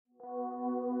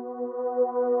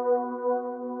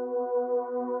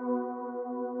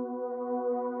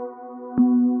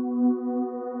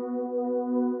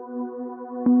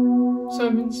So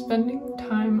I've been spending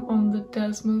time on the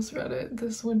Desmos Reddit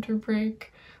this winter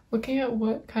break, looking at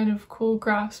what kind of cool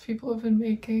graphs people have been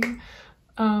making,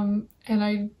 and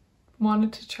I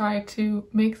wanted to try to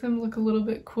make them look a little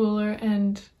bit cooler,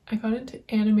 and I got into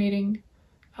animating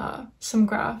some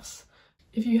graphs.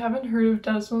 If you haven't heard of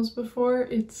Desmos before,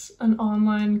 it's an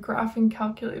online graphing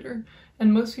calculator,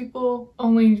 and most people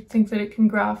only think that it can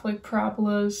graph like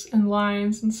parabolas and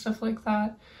lines and stuff like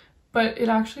that, but it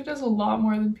actually does a lot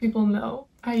more than people know.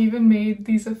 I even made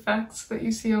these effects that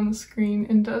you see on the screen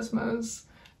in Desmos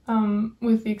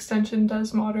with the extension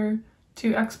Desmodder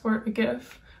to export a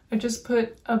GIF. I just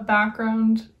put a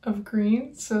background of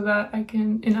green so that I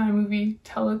can, in iMovie,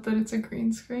 tell it that it's a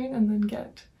green screen and then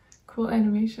get cool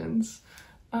animations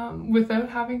without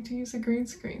having to use a green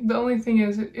screen. The only thing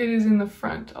is it is in the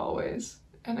front always,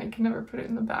 and I can never put it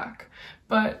in the back,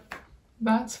 but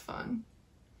that's fun.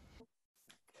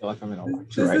 I feel like I'm in a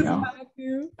lecture right now.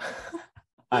 Matthew.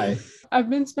 Hi. I've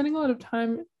been spending a lot of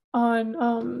time on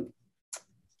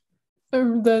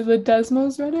the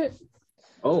Desmos Reddit.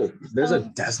 Oh, there's a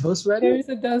Desmos Reddit? There's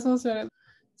a Desmos Reddit.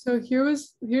 So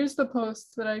here's the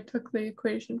post that I took the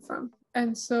equation from.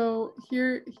 And so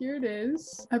here it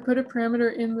is. I put a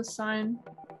parameter in the sign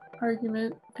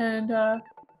argument, and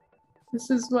this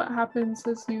is what happens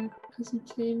as you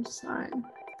change sign.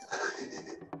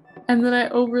 And then I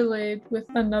overlaid with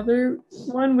another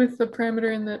one with the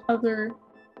parameter in the other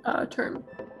term.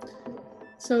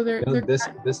 So they're this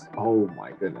oh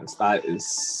my goodness, that is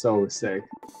so sick.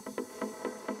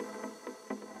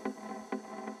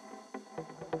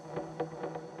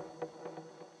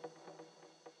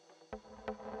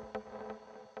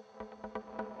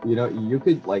 You know, you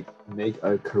could like make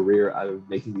a career out of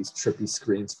making these trippy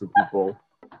screens for people.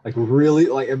 Like really,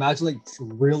 like imagine like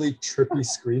really trippy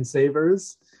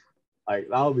screensavers. Like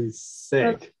that would be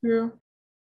sick. That's true.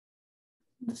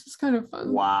 This is kind of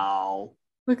fun. Wow.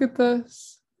 Look at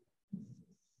this.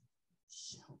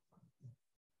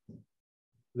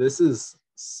 This is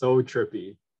so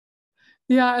trippy.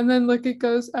 Yeah, and then look, it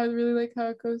goes, I really like how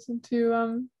it goes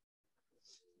into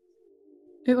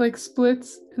it like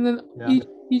splits, and then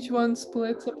each one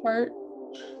splits apart,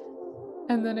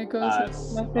 and then it goes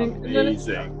That's nothing.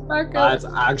 amazing. That's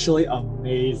actually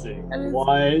amazing. And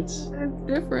what? It's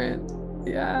different.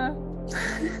 Yeah.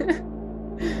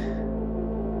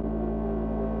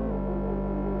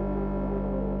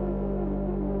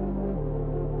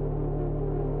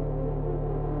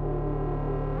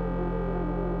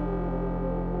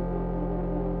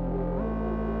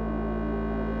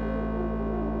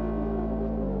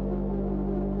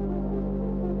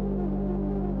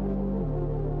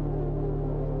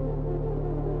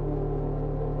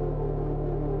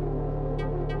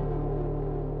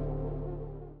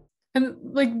 And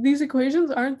like these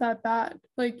equations aren't that bad.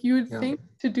 Like you would think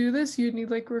to do this you'd need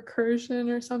like recursion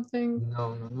or something.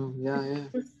 No. Yeah.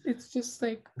 It's just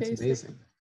like basic. Amazing.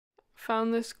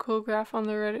 Found this cool graph on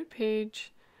the Reddit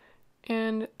page,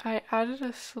 and I added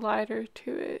a slider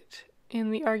to it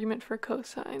in the argument for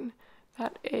cosine,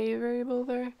 that a variable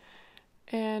there.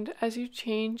 And as you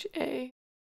change a,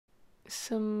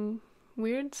 some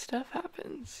weird stuff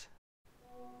happens.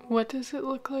 What does it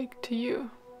look like to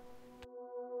you?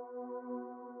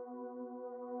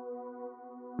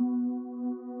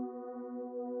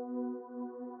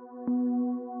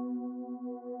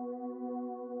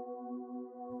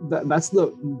 That's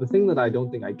the thing that I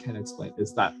don't think I can explain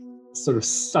is that sort of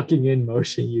sucking in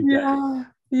motion you get. Yeah.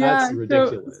 That's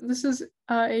ridiculous. So this is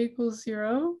a equals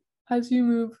 0. As you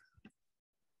move,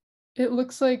 it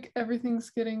looks like everything's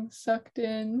getting sucked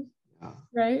in,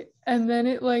 right? And then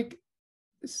it like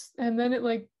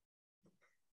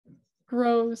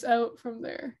grows out from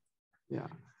there. Yeah.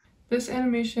 This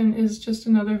animation is just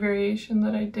another variation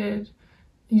that I did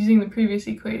using the previous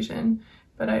equation,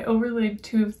 but I overlaid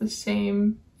two of the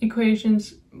same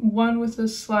equations, one with a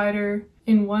slider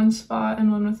in one spot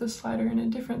and one with a slider in a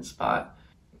different spot.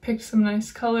 Picked some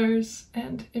nice colors,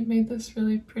 and it made this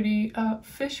really pretty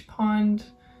fish pond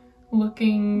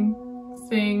looking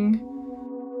thing.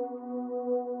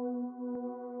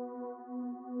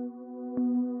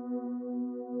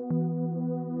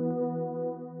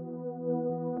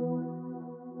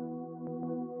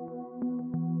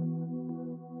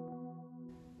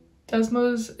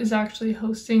 Desmos is actually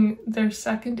hosting their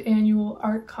second annual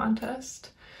art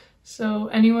contest. So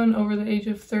anyone over the age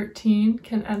of 13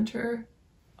 can enter.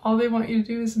 All they want you to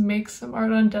do is make some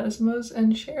art on Desmos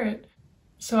and share it.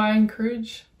 So I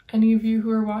encourage any of you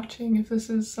who are watching, if this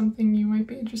is something you might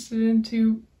be interested in,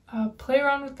 to play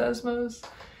around with Desmos,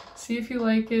 see if you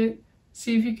like it,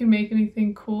 see if you can make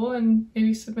anything cool, and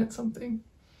maybe submit something.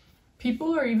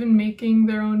 People are even making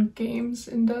their own games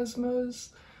in Desmos.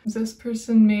 This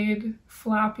person made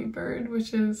Flappy Bird,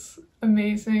 which is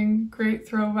amazing. Great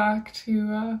throwback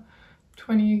to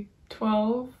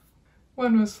 2012.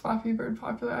 When was Flappy Bird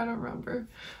popular? I don't remember.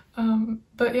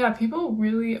 But yeah, people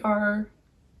really are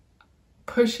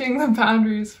pushing the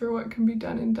boundaries for what can be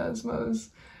done in Desmos.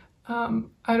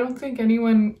 I don't think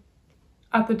anyone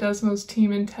at the Desmos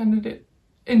team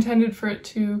intended for it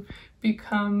to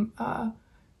become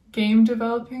game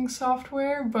developing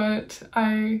software, but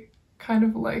I kind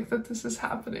of like that this is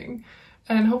happening,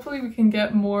 and hopefully we can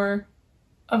get more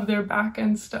of their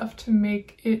back-end stuff to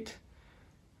make it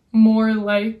more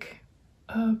like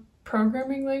a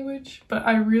programming language. But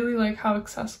I really like how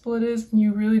accessible it is, and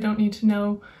you really don't need to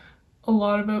know a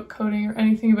lot about coding or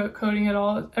anything about coding at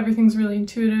all. Everything's really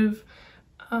intuitive.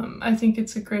 I think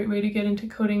it's a great way to get into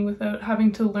coding without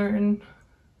having to learn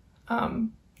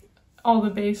all the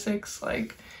basics,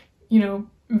 like, you know,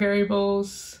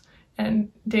 variables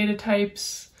and data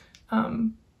types.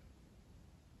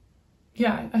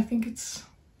 Yeah, I think it's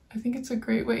a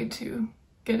great way to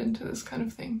get into this kind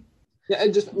of thing. Yeah,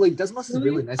 and just like Desmos is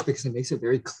really nice because it makes it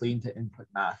very clean to input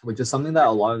math, which is something that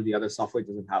a lot of the other software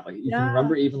doesn't have. Like you can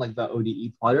remember even like the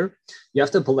ODE plotter, you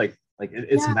have to put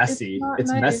it's messy.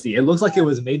 It's messy. It looks like it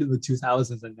was made in the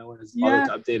 2000s and no one has bothered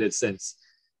to update it since.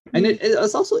 And it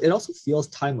also feels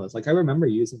timeless. Like I remember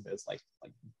using this like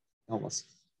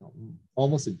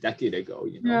almost a decade ago,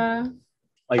 you know. Yeah.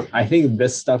 Like I think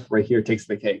this stuff right here takes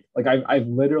the cake. Like I've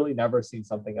literally never seen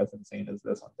something as insane as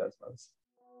this on Desmos.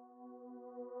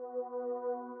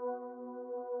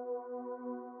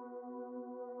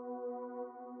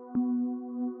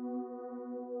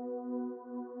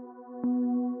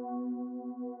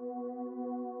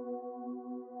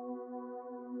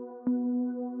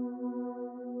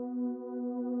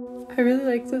 I really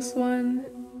like this one.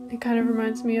 It kind of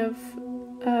reminds me of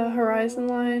Horizon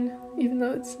Line, even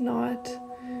though it's not.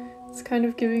 It's kind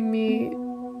of giving me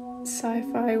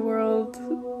sci-fi world.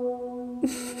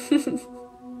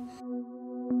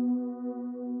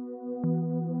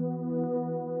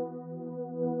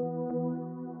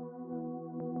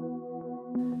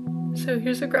 So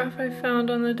here's a graph I found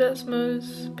on the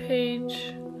Desmos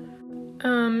page.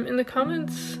 In the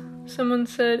comments, someone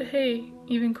said, hey,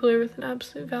 even cooler with an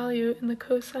absolute value in the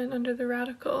cosine under the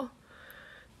radical.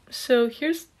 So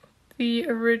here's the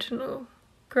original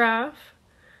graph.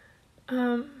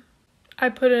 I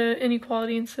put an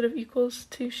inequality instead of equals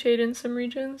to shade in some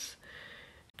regions.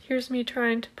 Here's me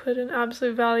trying to put an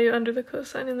absolute value under the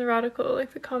cosine in the radical,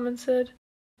 like the comment said.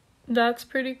 That's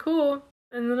pretty cool.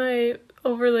 And then I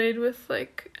overlaid with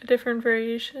like a different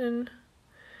variation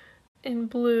in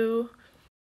blue.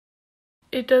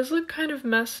 It does look kind of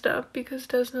messed up because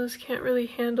Desmos can't really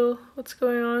handle what's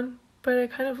going on, but I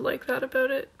kind of like that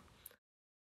about it.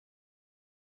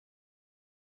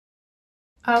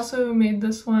 I also made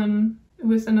this one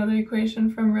with another equation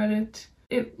from Reddit.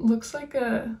 It looks like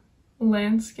a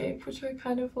landscape, which I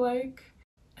kind of like,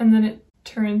 and then it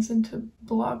turns into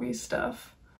blobby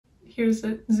stuff. Here's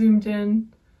it zoomed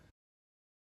in.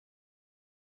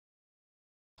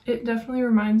 It definitely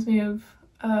reminds me of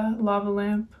a lava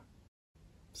lamp,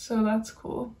 so that's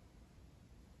cool.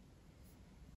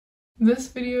 This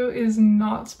video is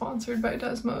not sponsored by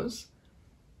Desmos.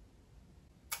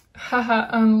 Haha,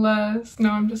 unless...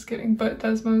 No, I'm just kidding. But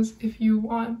Desmos, if you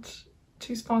want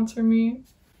to sponsor me,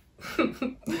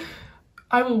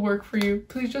 I will work for you.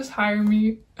 Please just hire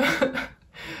me.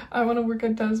 I want to work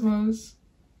at Desmos.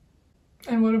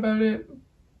 And what about it?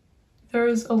 There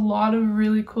is a lot of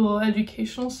really cool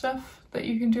educational stuff that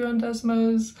you can do on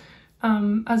Desmos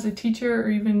as a teacher or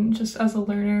even just as a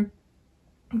learner.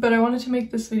 But I wanted to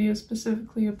make this video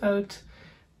specifically about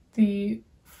the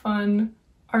fun,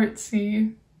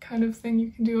 artsy kind of thing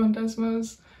you can do on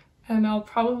Desmos, and I'll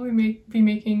probably be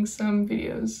making some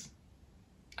videos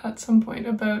at some point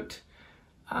about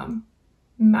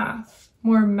math,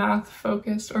 more math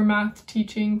focused or math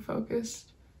teaching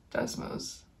focused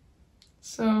Desmos.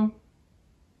 So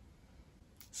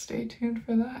stay tuned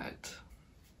for that.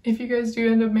 If you guys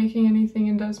do end up making anything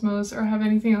in Desmos or have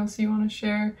anything else you want to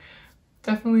share,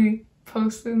 definitely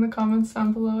post it in the comments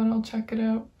down below and I'll check it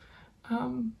out.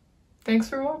 Thanks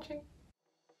for watching.